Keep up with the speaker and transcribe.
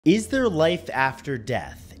Is there life after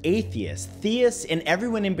death? Atheists, theists, and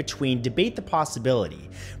everyone in between debate the possibility,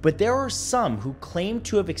 but there are some who claim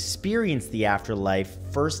to have experienced the afterlife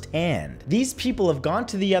firsthand. These people have gone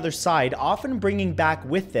to the other side, often bringing back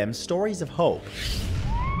with them stories of hope.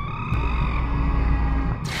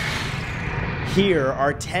 Here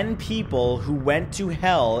are 10 people who went to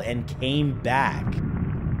hell and came back.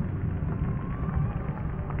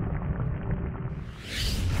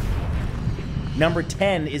 Number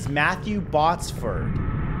 10 is Matthew Botsford.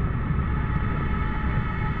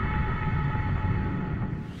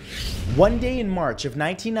 One day in March of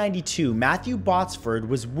 1992, Matthew Botsford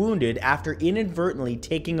was wounded after inadvertently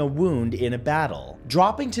taking a wound in a battle.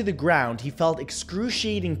 Dropping to the ground, he felt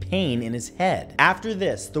excruciating pain in his head. After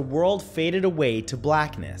this, the world faded away to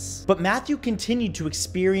blackness. But Matthew continued to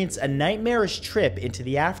experience a nightmarish trip into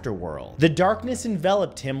the afterworld. The darkness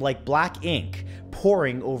enveloped him like black ink,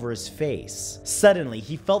 pouring over his face. Suddenly,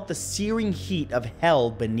 he felt the searing heat of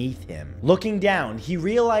hell beneath him. Looking down, he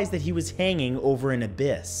realized that he was hanging over an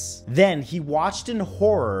abyss. Then, he watched in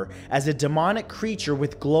horror as a demonic creature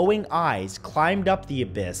with glowing eyes climbed up the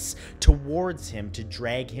abyss towards him to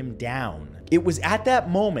drag him down. It was at that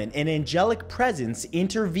moment an angelic presence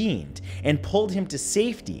intervened and pulled him to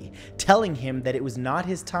safety, telling him that it was not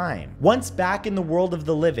his time. Once back in the world of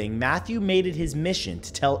the living, Matthew made it his mission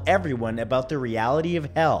to tell everyone about the reality of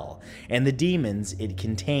hell and the demons it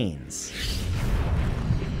contains.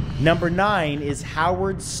 Number 9 is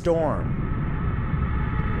Howard Storm.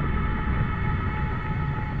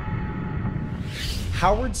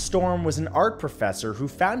 Howard Storm was an art professor who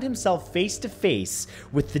found himself face to face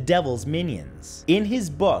with the devil's minions. In his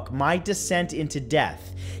book, My Descent into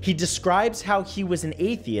Death, he describes how he was an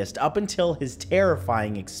atheist up until his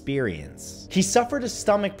terrifying experience. He suffered a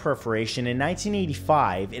stomach perforation in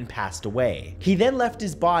 1985 and passed away. He then left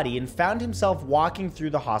his body and found himself walking through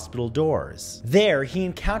the hospital doors. There, he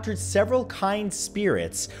encountered several kind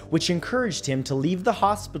spirits which encouraged him to leave the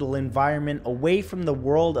hospital environment away from the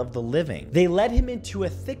world of the living. They led him into a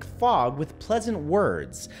thick fog with pleasant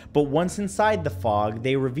words, but once inside the fog,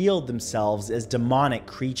 they revealed themselves as demonic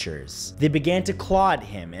creatures. They began to claw at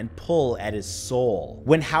him and pull at his soul.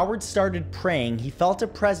 When Howard started praying, he felt a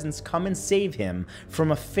presence come and save him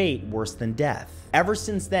from a fate worse than death. Ever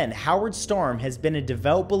since then, Howard Storm has been a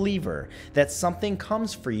devout believer that something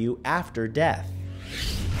comes for you after death.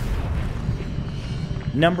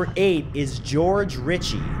 Number 8 is George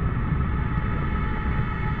Ritchie.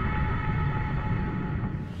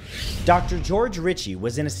 Dr. George Ritchie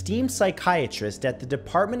was an esteemed psychiatrist at the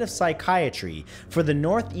Department of Psychiatry for the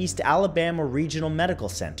Northeast Alabama Regional Medical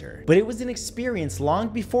Center. But it was an experience long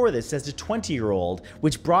before this as a 20-year-old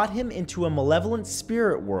which brought him into a malevolent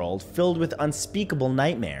spirit world filled with unspeakable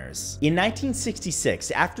nightmares. In 1966,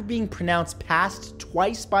 after being pronounced passed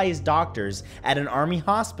twice by his doctors at an army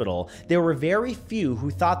hospital, there were very few who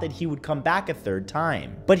thought that he would come back a third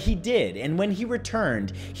time. But he did, and when he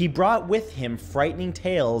returned, he brought with him frightening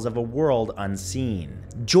tales of a world unseen.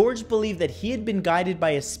 George believed that he had been guided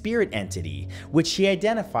by a spirit entity, which he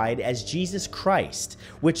identified as Jesus Christ,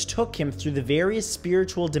 which took him through the various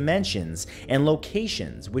spiritual dimensions and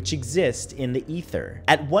locations which exist in the ether.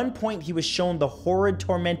 At one point, he was shown the horrid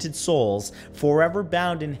tormented souls forever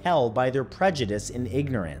bound in hell by their prejudice and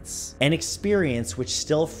ignorance, an experience which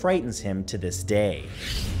still frightens him to this day.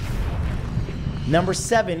 Number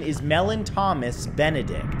 7 is Mellon Thomas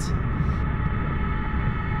Benedict.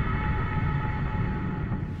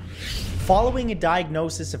 Following a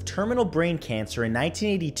diagnosis of terminal brain cancer in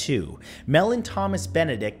 1982, Mellon Thomas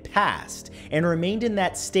Benedict passed and remained in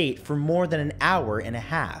that state for more than an hour and a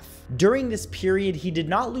half. During this period, he did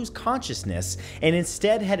not lose consciousness and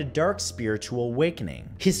instead had a dark spiritual awakening.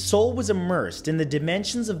 His soul was immersed in the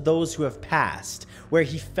dimensions of those who have passed, where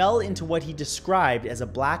he fell into what he described as a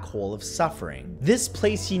black hole of suffering. This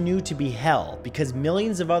place he knew to be hell because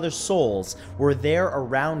millions of other souls were there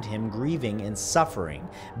around him grieving and suffering,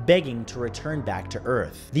 begging to return back to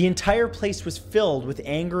Earth. The entire place was filled with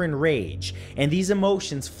anger and rage, and these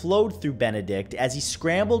emotions flowed through Benedict as he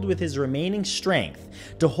scrambled with his remaining strength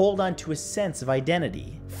to hold on to a sense of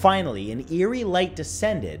identity. Finally, an eerie light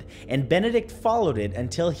descended, and Benedict followed it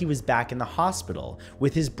until he was back in the hospital,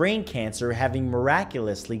 with his brain cancer having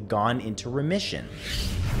miraculously gone into remission.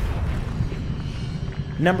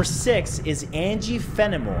 Number 6 is Angie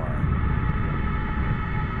Fenimore.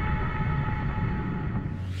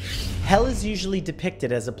 Hell is usually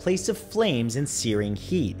depicted as a place of flames and searing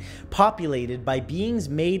heat, populated by beings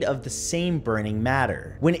made of the same burning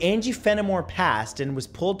matter. When Angie Fenimore passed and was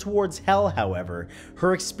pulled towards hell, however,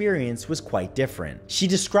 her experience was quite different. She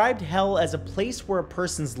described hell as a place where a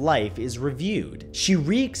person's life is reviewed. She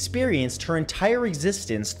re-experienced her entire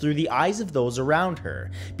existence through the eyes of those around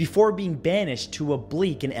her, before being banished to a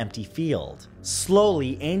bleak and empty field.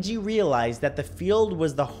 Slowly, Angie realized that the field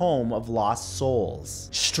was the home of lost souls.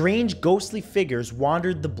 Strange ghostly figures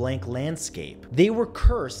wandered the blank landscape. They were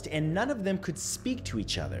cursed and none of them could speak to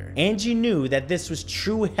each other. Angie knew that this was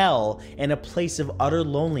true hell and a place of utter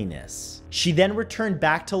loneliness. She then returned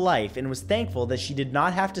back to life and was thankful that she did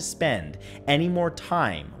not have to spend any more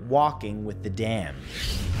time walking with the damned.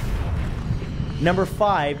 Number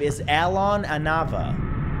 5 is Alon Anava.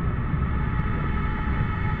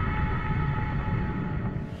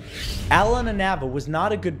 Alon Anava was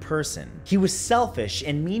not a good person. He was selfish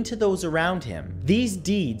and mean to those around him. These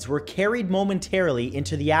deeds were carried momentarily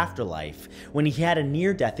into the afterlife when he had a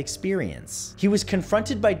near-death experience. He was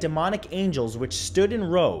confronted by demonic angels which stood in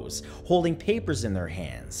rows, holding papers in their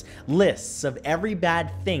hands, lists of every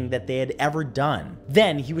bad thing that they had ever done.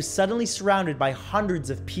 Then he was suddenly surrounded by hundreds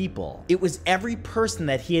of people. It was every person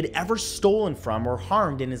that he had ever stolen from or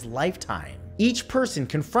harmed in his lifetime. Each person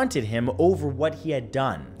confronted him over what he had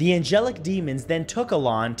done. The angelic demons then took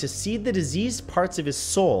Alon to see the diseased parts of his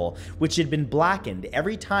soul which had been blackened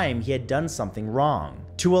every time he had done something wrong.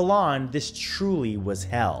 To Alon, this truly was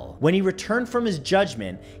hell. When he returned from his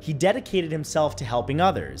judgment, he dedicated himself to helping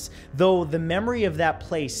others, though the memory of that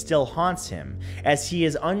place still haunts him, as he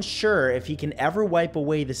is unsure if he can ever wipe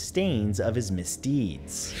away the stains of his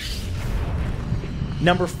misdeeds.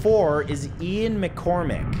 Number 4 is Ian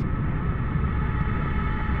McCormick.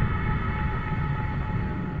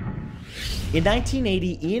 In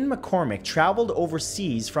 1980, Ian McCormick traveled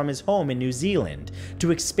overseas from his home in New Zealand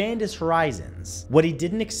to expand his horizons. What he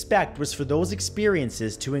didn't expect was for those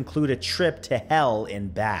experiences to include a trip to hell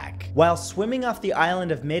and back. While swimming off the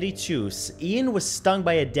island of Mauritius, Ian was stung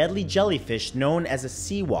by a deadly jellyfish known as a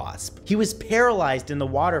sea wasp. He was paralyzed in the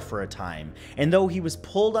water for a time, and though he was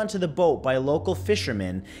pulled onto the boat by local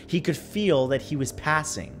fishermen, he could feel that he was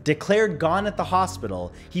passing. Declared gone at the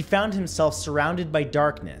hospital, he found himself surrounded by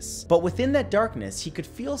darkness, but within that darkness, he could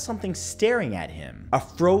feel something staring at him. A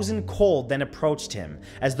frozen cold then approached him,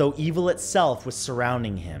 as though evil itself was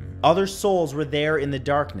surrounding him. Other souls were there in the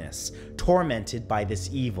darkness, tormented by this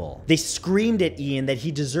evil. They screamed at Ian that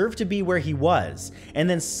he deserved to be where he was, and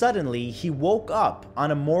then suddenly he woke up on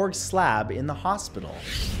a morgue slab in the hospital.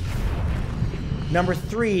 Number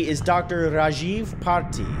 3 is Dr. Rajiv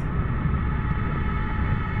Parthi.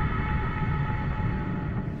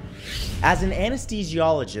 As an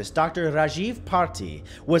anesthesiologist, Dr. Rajiv Parthi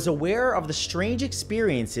was aware of the strange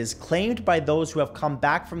experiences claimed by those who have come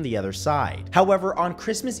back from the other side. However, on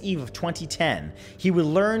Christmas Eve of 2010, he would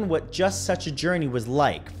learn what just such a journey was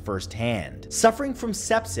like firsthand. Suffering from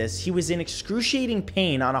sepsis, he was in excruciating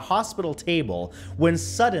pain on a hospital table when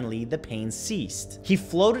suddenly the pain ceased. He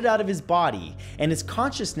floated out of his body, and his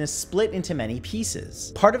consciousness split into many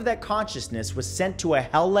pieces. Part of that consciousness was sent to a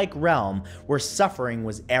hell-like realm where suffering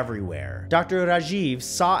was everywhere. Dr. Rajiv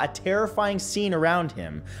saw a terrifying scene around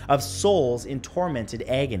him of souls in tormented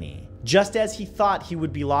agony. Just as he thought he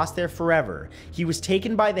would be lost there forever, he was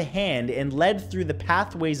taken by the hand and led through the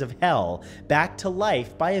pathways of hell back to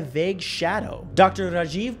life by a vague shadow. Dr.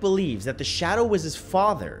 Rajiv believes that the shadow was his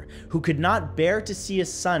father, who could not bear to see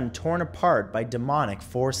his son torn apart by demonic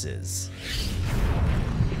forces.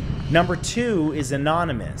 Number 2 is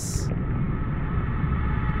Anonymous.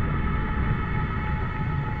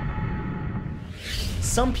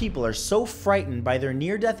 Some people are so frightened by their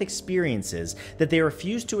near-death experiences that they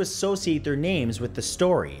refuse to associate their names with the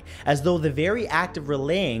story, as though the very act of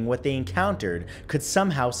relaying what they encountered could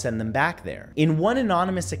somehow send them back there. In one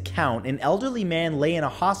anonymous account, an elderly man lay in a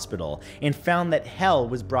hospital and found that hell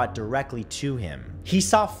was brought directly to him. He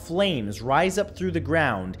saw flames rise up through the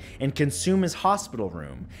ground and consume his hospital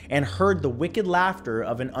room, and heard the wicked laughter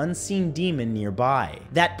of an unseen demon nearby.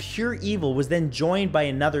 That pure evil was then joined by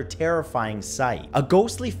another terrifying sight: a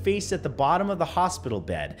ghostly face at the bottom of the hospital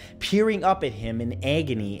bed, peering up at him in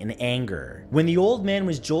agony and anger. When the old man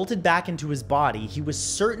was jolted back into his body, he was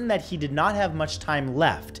certain that he did not have much time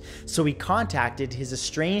left, so he contacted his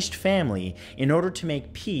estranged family in order to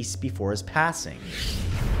make peace before his passing.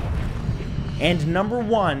 And number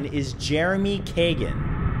 1 is Jeremy Kagan.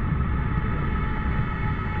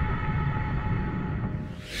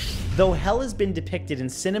 Though hell has been depicted in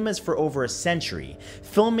cinemas for over a century,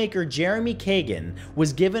 filmmaker Jeremy Kagan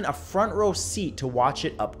was given a front row seat to watch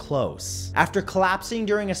it up close. After collapsing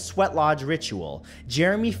during a sweat lodge ritual,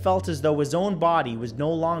 Jeremy felt as though his own body was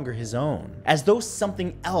no longer his own, as though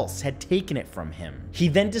something else had taken it from him. He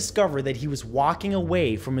then discovered that he was walking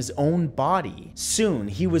away from his own body. Soon,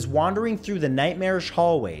 he was wandering through the nightmarish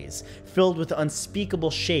hallways, filled with unspeakable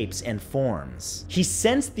shapes and forms. He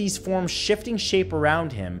sensed these forms shifting shape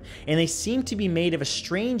around him, and they seemed to be made of a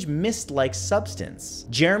strange mist-like substance.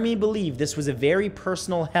 Jeremy believed this was a very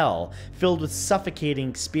personal hell, filled with suffocating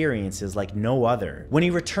experiences like no other. When he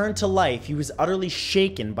returned to life, he was utterly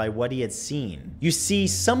shaken by what he had seen. You see,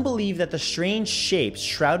 some believe that the strange shapes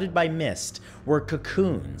shrouded by mist were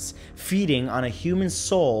cocoons, feeding on a human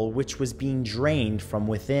soul which was being drained from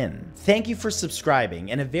within. Thank you for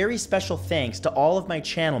subscribing, and a very special thanks to all of my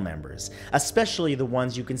channel members, especially the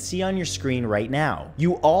ones you can see on your screen right now.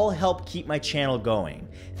 You all help keep my channel going.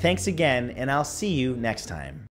 Thanks again, and I'll see you next time.